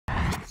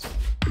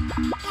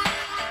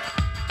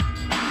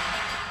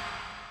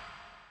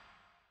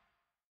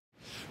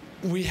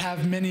We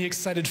have many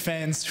excited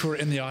fans who are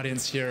in the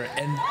audience here,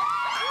 and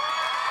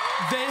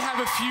they have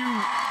a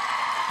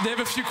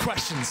few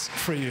questions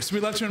for you. So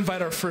we'd love to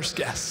invite our first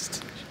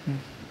guest.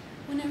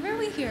 Whenever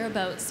we hear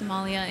about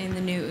Somalia in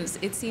the news,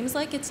 it seems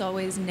like it's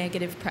always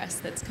negative press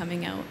that's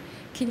coming out.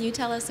 Can you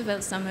tell us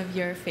about some of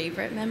your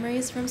favorite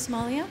memories from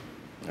Somalia?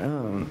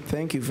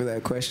 Thank you for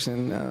that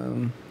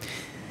question.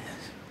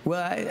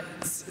 Well,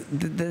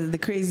 the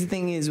crazy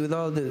thing is with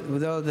all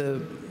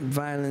the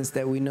violence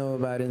that we know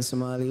about in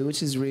Somalia,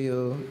 which is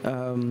real,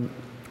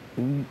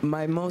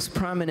 my most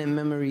prominent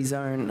memories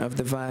aren't of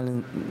the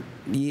violent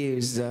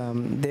years.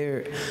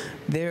 They're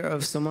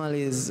of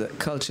Somalia's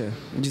culture,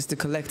 just the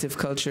collective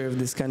culture of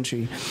this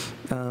country.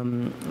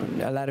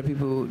 A lot of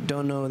people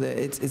don't know that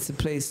it's a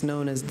place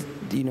known as,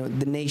 you know,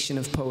 the nation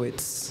of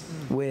poets,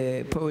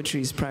 where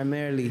poetry is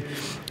primarily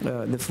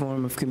the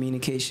form of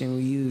communication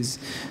we use.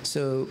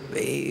 So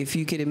if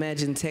you could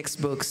imagine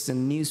textbooks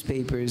and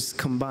newspapers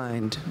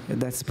combined,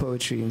 that's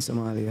poetry in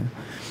Somalia.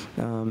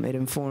 It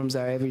informs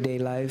our everyday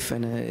life,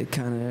 and it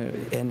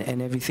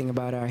and everything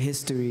about our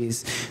history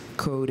is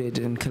coded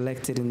and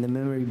collected in the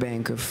memory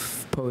bank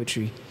of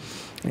poetry.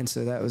 And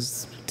so that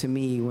was, to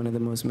me, one of the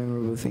most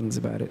memorable things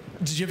about it.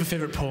 Did you have a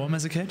favorite poem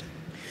as a kid?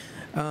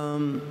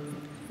 Well,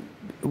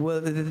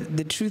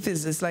 the truth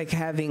is, it's like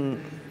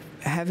having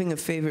a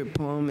favorite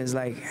poem is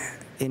like,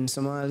 in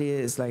Somalia,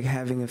 it's like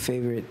having a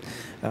favorite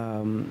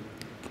kind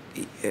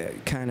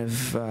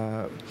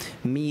of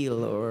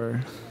meal,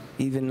 or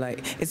even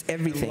like, it's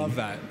everything. I love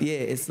that. Yeah,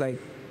 it's like,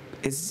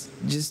 it's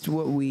just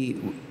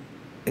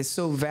it's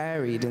so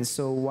varied and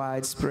so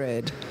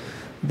widespread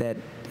that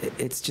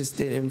it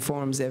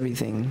informs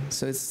everything.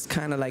 So it's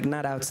kind of like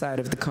not outside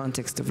of the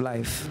context of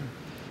life,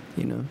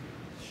 you know.